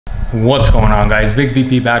What's going on, guys? Vic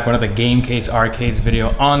VP back with another Game Case Arcades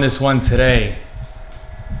video. On this one today,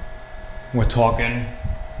 we're talking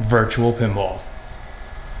virtual pinball.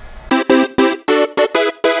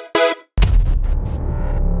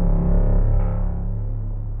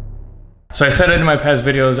 So I said it in my past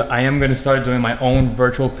videos, I am going to start doing my own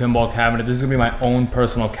virtual pinball cabinet. This is going to be my own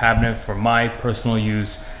personal cabinet for my personal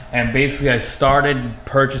use. And basically I started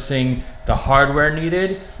purchasing the hardware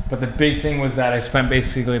needed, but the big thing was that I spent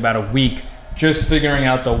basically about a week just figuring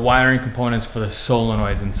out the wiring components for the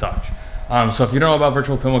solenoids and such. So if you don't know about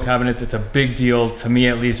virtual pinball cabinets, it's a big deal to me,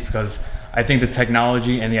 at least, because I think the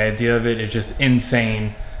technology and the idea of it is just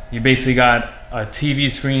insane. You basically got a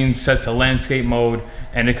TV screen set to landscape mode,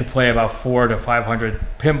 and it could play about 400 to 500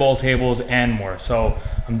 pinball tables and more. So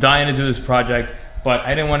I'm dying to do this project, but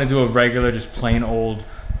I didn't want to do a regular, just plain old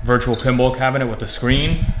virtual pinball cabinet with a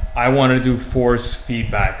screen. I wanted to do force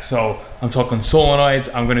feedback. So I'm talking solenoids,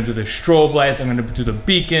 I'm going to do the strobe lights, I'm going to do the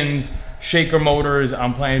beacons, shaker motors.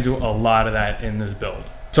 I'm planning to do a lot of that in this build.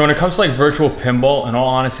 So when it comes to like virtual pinball, in all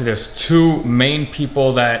honesty, there's two main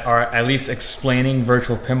people that are at least explaining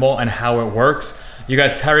virtual pinball and how it works. You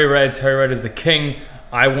got Terry Red. Terry Red is the king.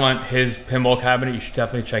 I want his pinball cabinet. You should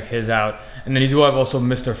definitely check his out. And then you do have also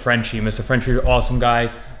Mr. Frenchie. Mr. Frenchie is an awesome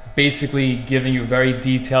guy, basically giving you very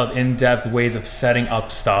detailed, in-depth ways of setting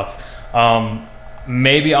up stuff.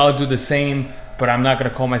 Maybe I'll do the same, but I'm not going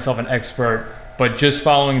to call myself an expert. But just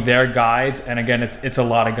following their guides, and again, it's a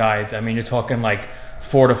lot of guides. I mean, you're talking like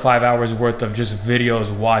 4 to 5 hours worth of just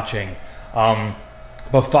videos watching.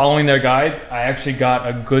 But following their guides, I actually got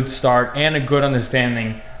a good start and a good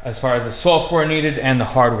understanding as far as the software needed and the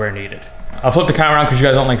hardware needed. I'll flip the camera around because you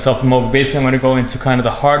guys don't like self-remote, but basically I'm going to go into kind of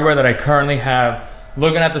the hardware that I currently have,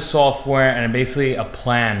 looking at the software, and basically a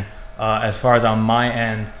plan as far as on my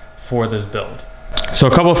end for this build. So a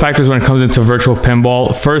couple of factors when it comes into virtual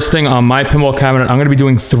pinball. First thing, on my pinball cabinet, I'm going to be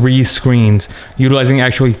doing 3 screens, utilizing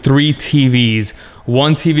actually 3 TVs.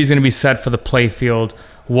 One TV is going to be set for the play field,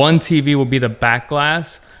 one TV will be the back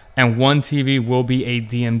glass, and one TV will be a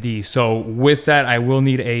DMD. So with that, I will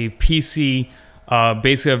need a PC,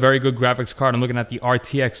 basically a very good graphics card. I'm looking at the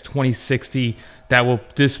RTX 2060 that will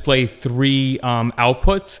display 3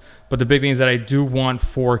 outputs, but the big thing is that I do want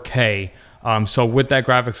 4K. So with that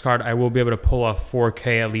graphics card, I will be able to pull off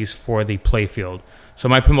 4K at least for the playfield. So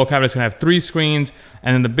my pinball cabinet is going to have 3 screens,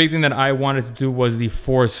 and then the big thing that I wanted to do was the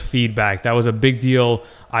force feedback. That was a big deal.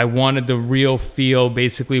 I wanted the real feel.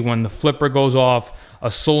 Basically, when the flipper goes off, a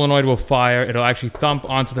solenoid will fire. It'll actually thump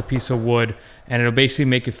onto the piece of wood, and it'll basically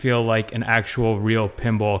make it feel like an actual real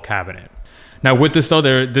pinball cabinet. Now with this though,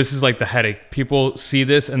 this is like the headache. People see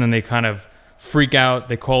this and then they kind of freak out,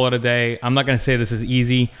 they call it a day. I'm not going to say this is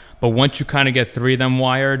easy, but once you kind of get 3 of them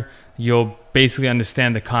wired, you'll basically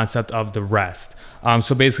understand the concept of the rest.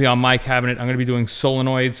 So basically on my cabinet, I'm going to be doing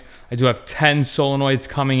solenoids. I do have 10 solenoids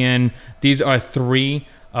coming in. These are 3,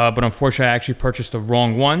 but unfortunately I actually purchased the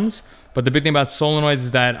wrong ones. But the big thing about solenoids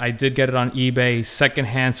is that I did get it on eBay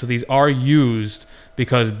secondhand, so these are used,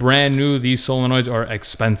 because brand new, these solenoids are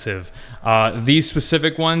expensive. These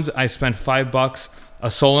specific ones, I spent $5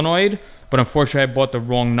 a solenoid, but unfortunately I bought the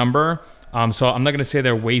wrong number. So I'm not going to say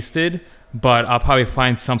they're wasted, but I'll probably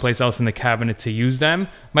find someplace else in the cabinet to use them.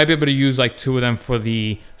 Might be able to use like 2 of them for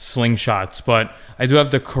the slingshots, but I do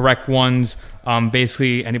have the correct ones.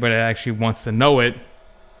 Basically, anybody that actually wants to know it.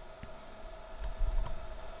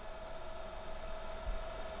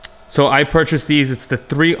 So I purchased these. It's the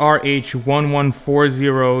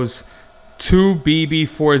 3RH1140s,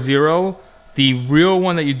 2BB40. The real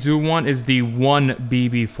one that you do want is the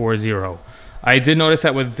 1BB40. I did notice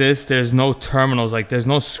that with this, there's no terminals, like there's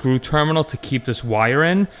no screw terminal to keep this wire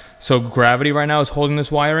in. So gravity right now is holding this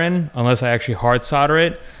wire in, unless I actually hard solder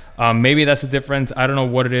it. Maybe that's the difference. I don't know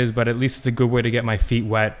what it is, but at least it's a good way to get my feet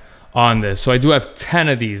wet on this. So I do have 10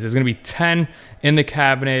 of these. There's gonna be 10 in the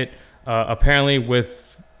cabinet. Apparently with,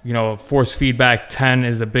 you know, force feedback, 10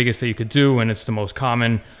 is the biggest that you could do, and it's the most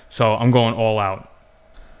common. So I'm going all out.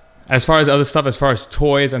 As far as other stuff, as far as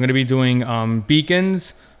toys, I'm going to be doing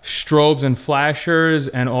beacons, strobes and flashers,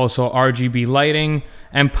 and also RGB lighting,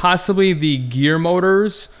 and possibly the gear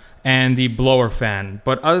motors and the blower fan.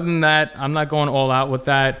 But other than that, I'm not going all out with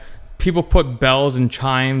that. People put bells and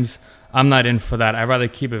chimes. I'm not in for that. I'd rather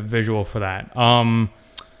keep it visual for that.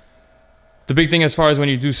 The big thing as far as when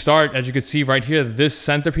you do start, as you can see right here, this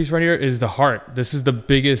centerpiece right here is the heart. This is the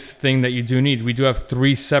biggest thing that you do need. We do have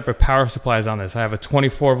 3 separate power supplies on this. I have a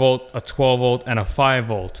 24 volt, a 12 volt, and a 5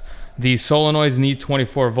 volt. The solenoids need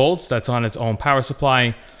 24 volts. That's on its own power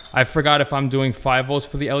supply. I forgot if I'm doing 5 volts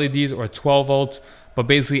for the LEDs or 12 volts, but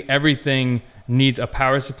basically everything needs a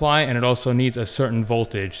power supply and it also needs a certain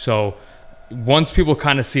voltage. So once people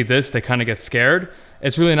kind of see this, they kind of get scared.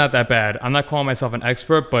 It's really not that bad. I'm not calling myself an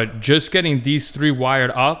expert, but just getting these 3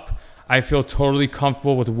 wired up, I feel totally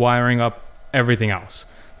comfortable with wiring up everything else.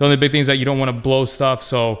 The only big thing is that you don't want to blow stuff,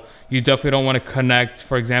 so you definitely don't want to connect,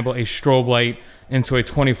 for example, a strobe light into a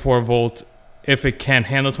 24 volt if it can't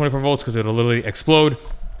handle 24 volts, because it'll literally explode.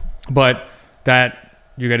 But that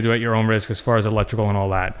you got to do at your own risk as far as electrical and all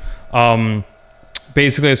that.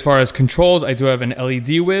 Basically, as far as controls, I do have an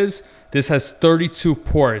LED whiz. This has 32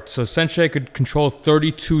 ports, so essentially I could control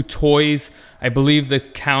 32 toys. I believe the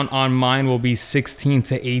count on mine will be 16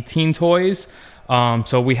 to 18 toys.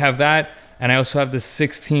 So we have that, and I also have the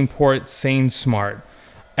 16 port Sane Smart.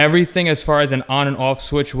 Everything as far as an on and off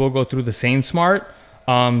switch will go through the Sane Smart.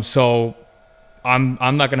 So I'm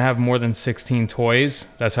not gonna have more than 16 toys.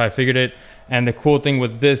 That's how I figured it. And the cool thing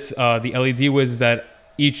with this, the LED whiz, is that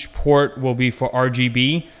each port will be for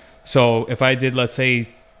RGB. So if I did, let's say,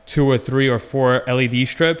 2 or 3 or 4 LED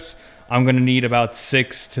strips, I'm gonna need about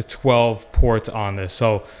 6 to 12 ports on this.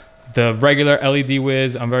 So the regular LED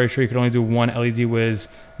whiz, I'm very sure you could only do 1 LED whiz.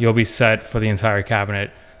 You'll be set for the entire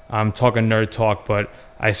cabinet. I'm talking nerd talk, but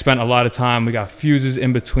I spent a lot of time. We got fuses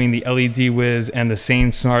in between the LED whiz and the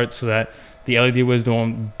Sane Smart so that the LED whiz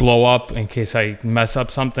don't blow up in case I mess up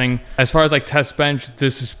something. As far as like test bench,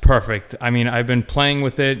 this is perfect. I mean, I've been playing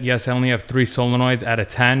with it. Yes, I only have 3 solenoids out of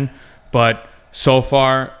 10, but so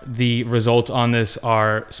far the results on this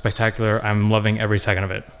are spectacular. I'm loving every second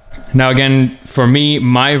of it. Now again, for me,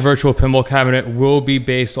 my virtual pinball cabinet will be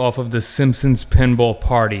based off of the Simpsons Pinball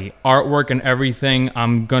Party. Artwork and everything,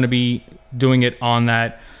 I'm gonna be doing it on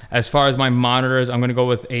that. As far as my monitors, I'm gonna go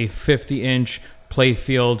with a 50-inch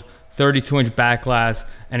playfield, 32-inch back glass,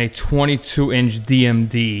 and a 22-inch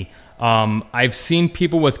DMD. I've seen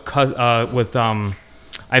people with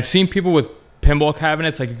pinball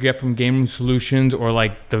cabinets like you get from Game Solutions or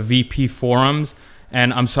like the VP forums,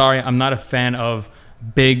 and I'm sorry, I'm not a fan of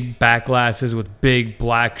big back glasses with big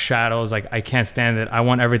black shadows. Like, I can't stand it. I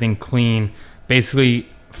want everything clean, basically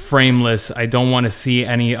frameless. I don't want to see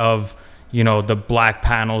any of, you know, the black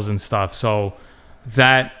panels and stuff. So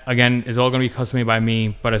that, again, is all going to be custom made by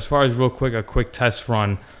me. But as far as real quick, a quick test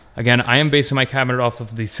run, again, I am basing my cabinet off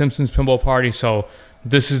of the Simpsons Pinball Party. So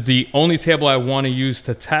this is the only table I want to use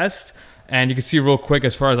to test. And you can see real quick,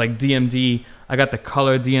 as far as like DMD, I got the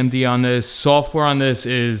color DMD on this. Software on this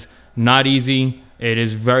is not easy. It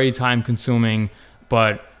is very time consuming,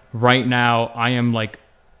 but right now I am like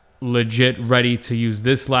legit ready to use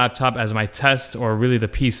this laptop as my test, or really the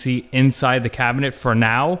PC inside the cabinet for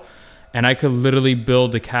now. And I could literally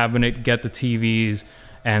build the cabinet, get the TVs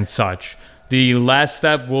and such. The last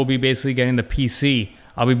step will be basically getting the PC.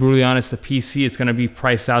 I'll be brutally honest, the PC is gonna be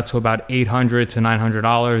priced out to about $800 to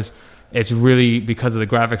 $900. It's really because of the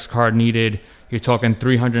graphics card needed. You're talking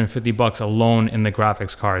 350 bucks alone in the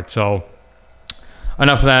graphics card. So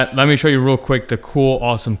enough of that. Let me show you real quick the cool,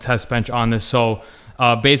 awesome test bench on this. So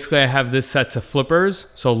basically I have this set to flippers.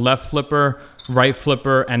 So left flipper, right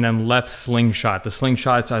flipper, and then left slingshot. The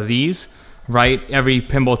slingshots are these, right? Every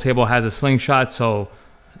pinball table has a slingshot. So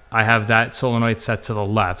I have that solenoid set to the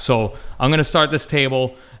left. So I'm gonna start this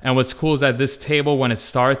table. And what's cool is that this table, when it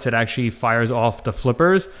starts, it actually fires off the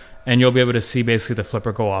flippers, and you'll be able to see basically the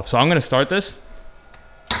flipper go off. So I'm gonna start this.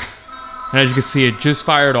 And as you can see, it just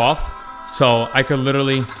fired off. So I could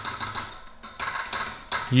literally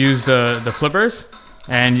use the flippers,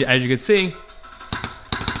 and as you can see,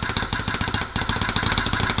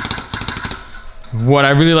 what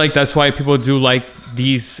I really like, that's why people do like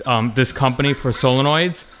these this company for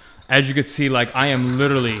solenoids. As you can see, like, I am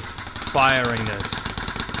literally firing this,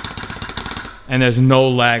 and there's no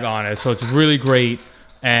lag on it, so it's really great.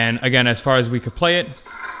 And again, as far as we could play it,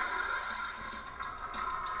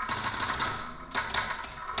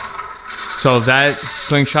 so that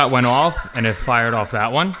slingshot went off and it fired off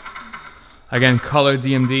that one. Again, color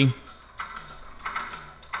DMD.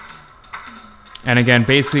 And again,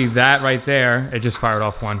 basically that right there, it just fired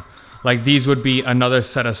off one. Like, these would be another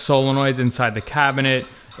set of solenoids inside the cabinet.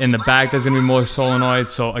 In the back, there's gonna be more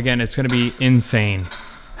solenoids. So again, it's gonna be insane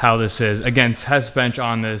how this is. Again, test bench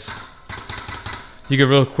on this. You can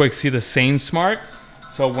real quick see the Sane Smart.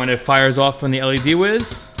 So when it fires off from the LED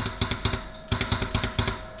whiz,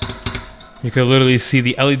 you can literally see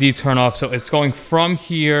the LED turn off. So it's going from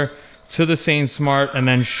here to the Sane Smart and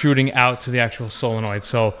then shooting out to the actual solenoid.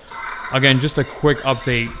 So again, just a quick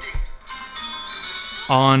update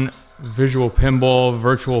on visual pinball,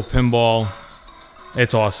 virtual pinball.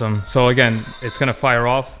 It's awesome. So again, it's gonna fire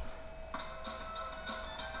off.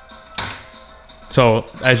 So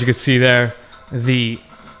as you can see there, the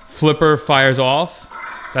flipper fires off.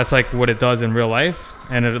 That's like what it does in real life,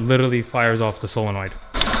 and it literally fires off the solenoid.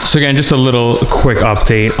 So again, just a little quick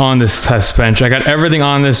update on this test bench. I got everything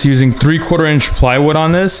on this using 3/4 inch plywood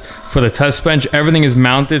on this for the test bench. Everything is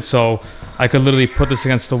mounted, so I could literally put this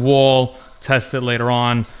against the wall, test it later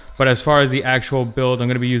on. But as far as the actual build, I'm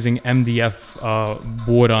gonna be using MDF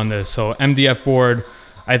wood on this. So MDF board,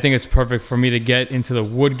 I think it's perfect for me to get into the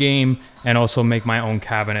wood game and also make my own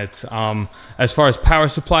cabinets. As far as power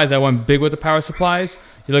supplies, I went big with the power supplies.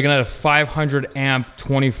 You're looking at a 500 amp,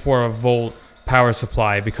 24 volt power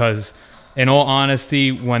supply, because in all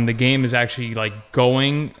honesty, when the game is actually like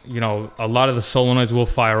going, you know, a lot of the solenoids will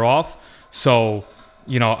fire off. So,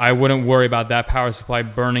 you know, I wouldn't worry about that power supply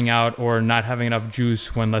burning out or not having enough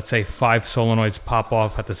juice when, let's say, 5 solenoids pop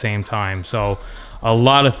off at the same time. So a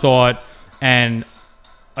lot of thought. And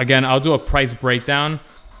again, I'll do a price breakdown.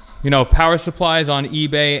 You know, power supplies on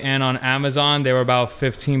eBay and on Amazon, they were about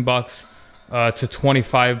 15 bucks to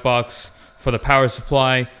 25 bucks for the power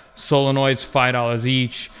supply. Solenoids, $5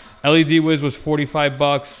 each. LED Wiz was 45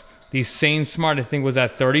 bucks. The Sane Smart, I think, was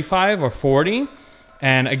at 35 or 40.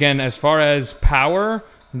 And again, as far as power,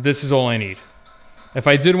 this is all I need. If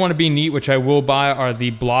I did want to be neat, which I will buy, are the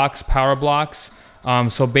blocks, power blocks.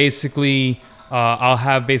 So basically, I'll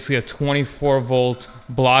have basically a 24 volt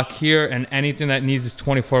block here, and anything that needs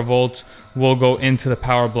 24 volts will go into the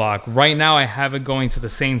power block. Right now, I have it going to the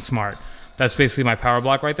Sane Smart. That's basically my power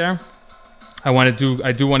block right there. I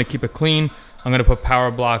do want to keep it clean. I'm going to put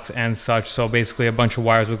power blocks and such. So basically, a bunch of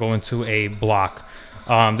wires will go into a block.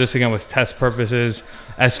 This again was test purposes.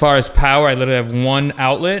 As far as power, I literally have one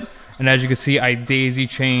outlet, and as you can see, I daisy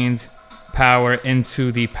chained power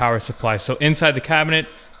into the power supply. So inside the cabinet,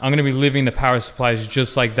 I'm going to be leaving the power supplies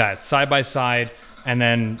just like that, side by side, and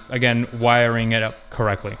then again wiring it up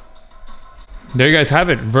correctly. There you guys have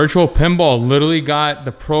it. Virtual Pinball. Literally got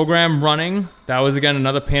the program running. That was again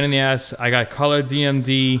another pain in the ass. I got color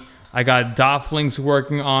DMD. I got Doflinks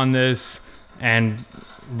working on this, and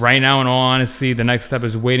right now, in all honesty, the next step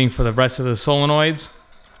is waiting for the rest of the solenoids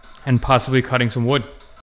and possibly cutting some wood.